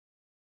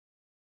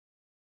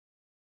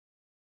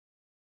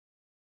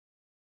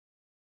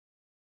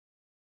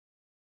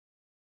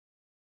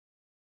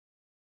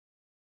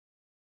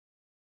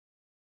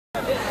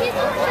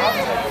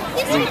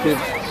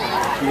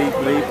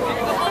Leave.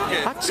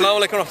 Assalamu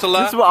alaikum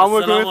warahmatullah. This is what I'm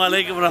working with. Assalamu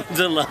alaikum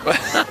warahmatullah.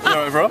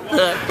 Alright, bro.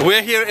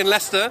 We're here in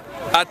Leicester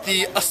at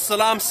the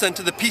Salaam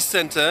Centre, the Peace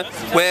Centre,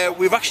 where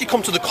we've actually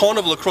come to the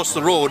carnival across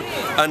the road.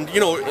 And you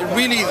know,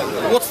 really,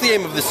 what's the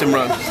aim of this,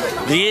 Imran?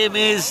 The aim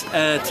is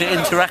to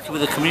interact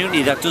with a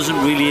community that doesn't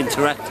really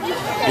interact.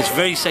 It's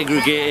very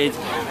segregated.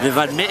 They've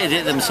admitted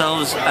it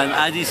themselves, and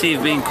IDC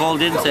have been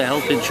called in to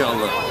help,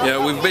 inshallah. Yeah,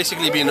 we've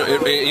basically been,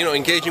 you know,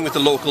 engaging with the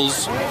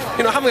locals,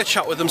 you know, having a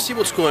chat with them, see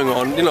what's going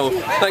on, you know,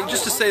 like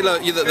just to say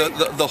that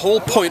the whole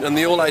point and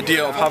the whole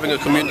idea of having a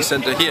community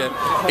centre here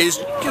is,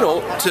 you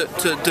know, to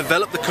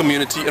develop the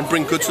community and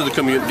bring good to the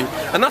community,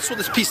 and that's what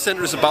this Peace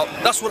Centre is about.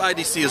 That's what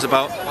IDC is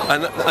about,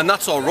 and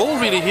that's our role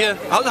really here.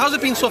 How's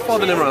it been so far,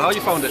 then, Imran? How you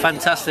found it?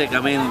 Fantastic.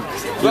 I mean,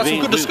 we've had some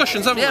good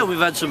discussions, haven't we? Yeah, we've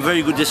had some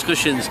very good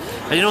discussions,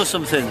 and you know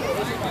something.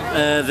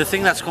 The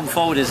thing that's come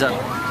forward is that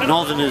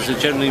Northerners are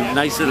generally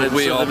nicer than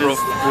we Southerners.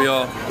 We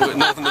are.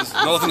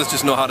 Northerners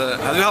just know how to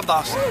have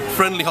that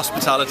friendly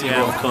hospitality, yeah,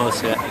 bro. Of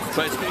course, yeah.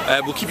 Right.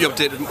 We'll keep you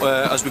updated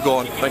as we go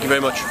on. Thank you very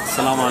much.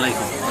 Assalamu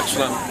alaikum.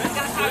 Excellent.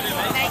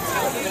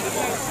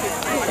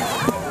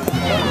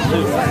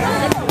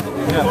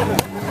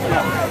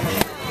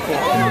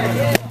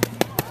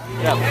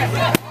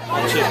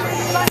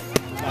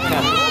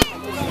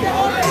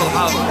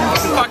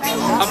 In fact,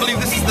 I believe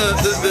this is the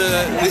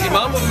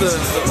Imam of the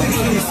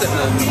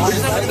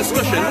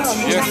discussion.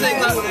 He's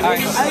saying that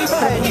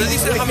he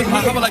said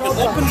have like an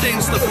open day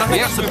and stuff.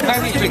 We have some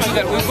planning to do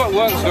that. We've got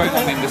works going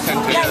on in the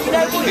centre.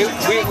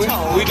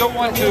 We don't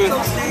want to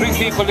bring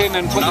people in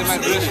and put them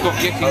at risk of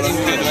getting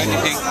injured or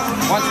anything.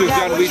 Once we've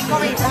done, as a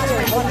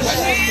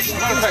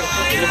matter of fact,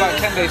 in about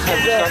 10 days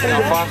time we're starting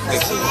our fasting.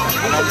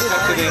 And on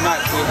Saturday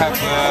night we have,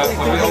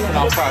 when we open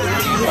our fast,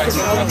 we invite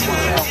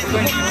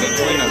people to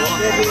join us.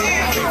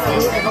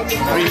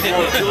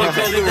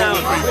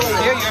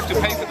 Yeah, you have to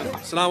pay for them.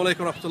 Assalamu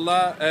alaikum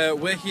warahmatullah.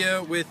 We're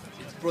here with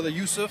brother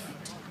Yusuf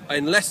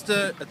in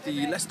Leicester at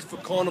the Leicester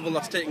Carnival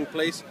that's taking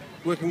place,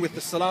 working with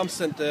the Salaam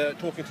Centre,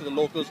 talking to the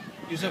locals.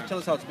 Yusuf, tell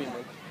us how it's been,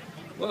 man.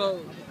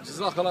 Well,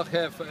 Jazakallah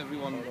khair for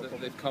everyone that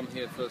they've come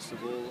here, first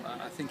of all.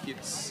 I think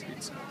it's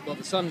well,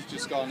 the sun's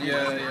just gone.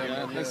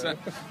 Yeah. That's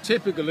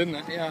typical, isn't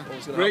it? Yeah.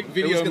 Great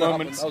video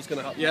moments. That was going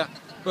to happen. Yeah,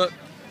 but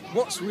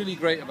what's really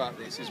great about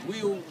this is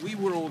we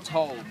were all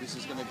told this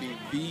is going to be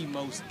the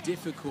most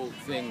difficult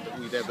thing that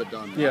we'd ever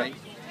done, right?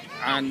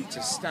 And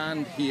to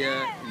stand here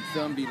in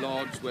Thurmby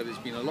Lodge, where there's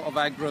been a lot of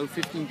aggro,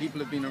 15 people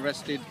have been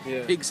arrested,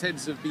 pigs'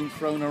 heads have been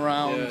thrown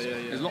around,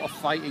 there's a lot of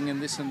fighting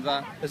and this and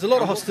that. There's a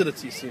lot of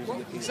hostility, seems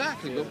like.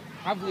 Exactly, but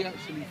have we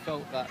actually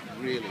felt that,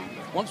 really?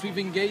 Once we've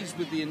engaged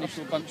with the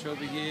initial bunch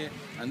over here,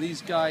 and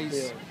these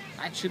guys,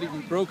 actually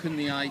we've broken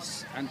the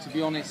ice, and to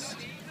be honest,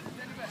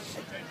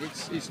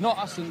 it's not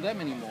us and them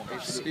anymore,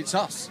 it's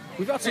us.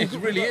 We've had some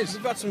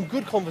We've had some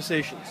good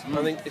conversations,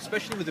 I think,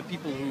 especially with the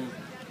people who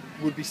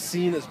would be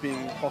seen as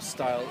being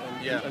hostile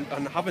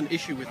and have an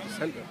issue with the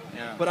centre.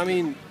 Yeah. But I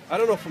mean, I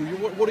don't know from you,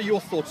 what are your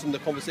thoughts on the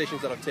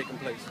conversations that have taken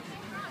place?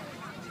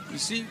 You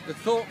see,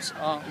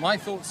 my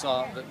thoughts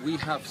are that we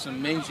have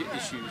some major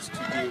issues to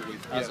deal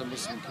with as a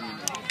Muslim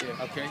community,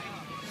 okay?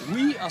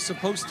 We are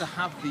supposed to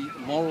have the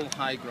moral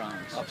high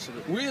ground.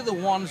 Absolutely. We're the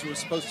ones who are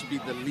supposed to be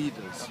the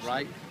leaders,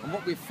 right? And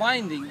what we're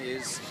finding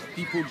is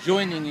people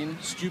joining in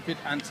stupid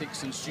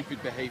antics and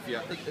stupid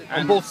behaviour.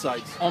 On both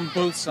sides. On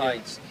both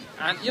sides.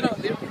 And you know,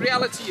 the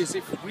reality is,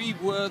 if we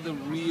were the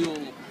real,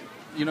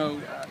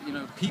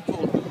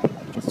 people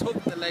who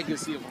took the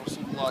legacy of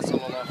Rasulullah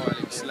sallallahu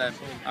alaihi wasallam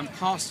and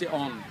passed it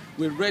on,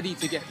 we're ready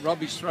to get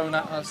rubbish thrown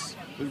at us.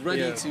 We're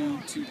ready to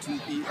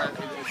be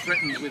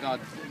threatened with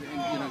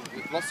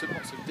with lots of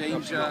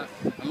danger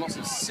and lots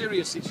of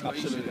serious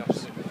situations. Absolutely.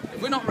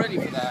 If we're not ready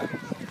for that,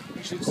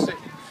 we should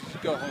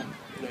go home.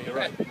 No, you're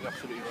right. You're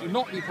absolutely right. Should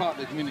not be part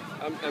of the community.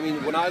 I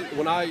mean, when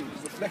I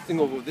reflecting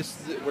over this,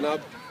 when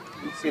I've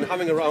been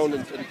having around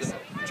and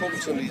talking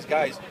to some of these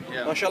guys,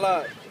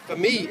 mashallah, for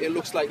me it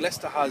looks like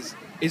Leicester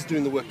is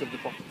doing the work of the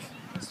prophets.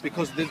 It's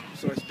because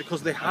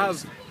they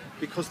have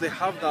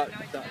that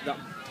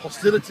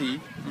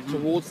hostility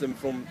towards them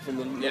from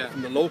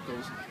the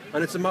locals,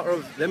 and it's a matter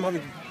of them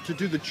having to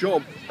do the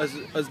job as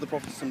the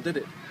Prophet did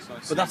it.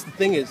 But that's the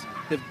thing, is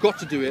they've got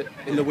to do it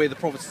in the way the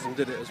Prophet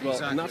did it as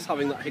well, and that's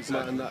having that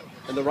hikmah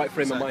and the right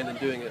frame of mind and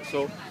doing it.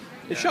 So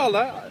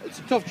inshallah, it's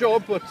a tough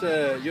job, but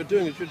you're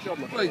doing a good job,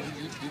 my friend.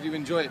 Did you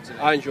enjoy it today?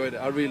 I enjoyed it.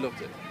 I really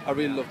loved it.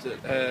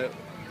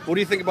 What do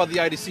you think about the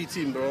IDC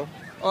team, bro?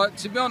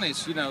 To be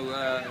honest,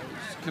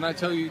 can I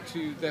tell you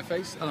to their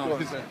face? Oh, no,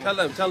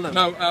 tell them.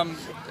 No,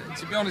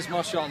 to be honest,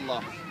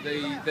 mashallah,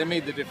 they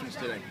made the difference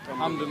today.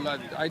 Alhamdulillah,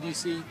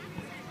 IDC,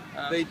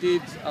 they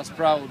did us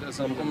proud as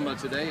an ummah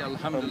today.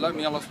 Alhamdulillah,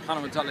 may Allah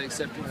subhanahu wa ta'ala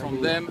accept it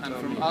from them and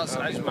from us,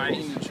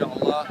 ajma'een,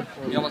 inshallah.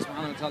 May Allah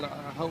subhanahu wa ta'ala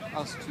help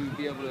us to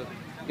be able to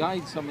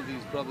guide some of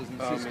these brothers and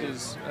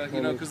sisters,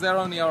 because they're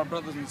only our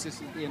brothers and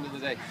sisters at the end of the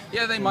day.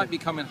 Yeah, they might be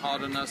coming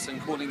hard on us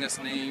and calling us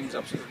names,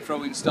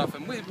 throwing stuff,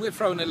 and we're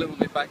throwing a little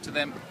bit back to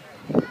them.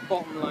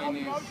 bottom line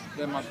is,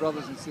 they're my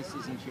brothers and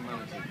sisters in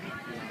humanity.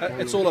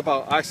 It's all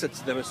about, I said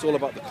to them, it's all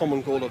about the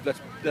common goal of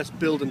let's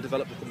build and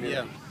develop the community.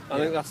 Yeah. I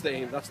think that's the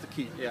aim, that's the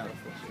key. Yeah.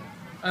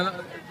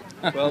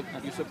 Well,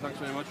 Yusuf, thanks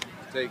very much.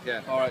 Take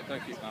care. All right,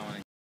 thank you.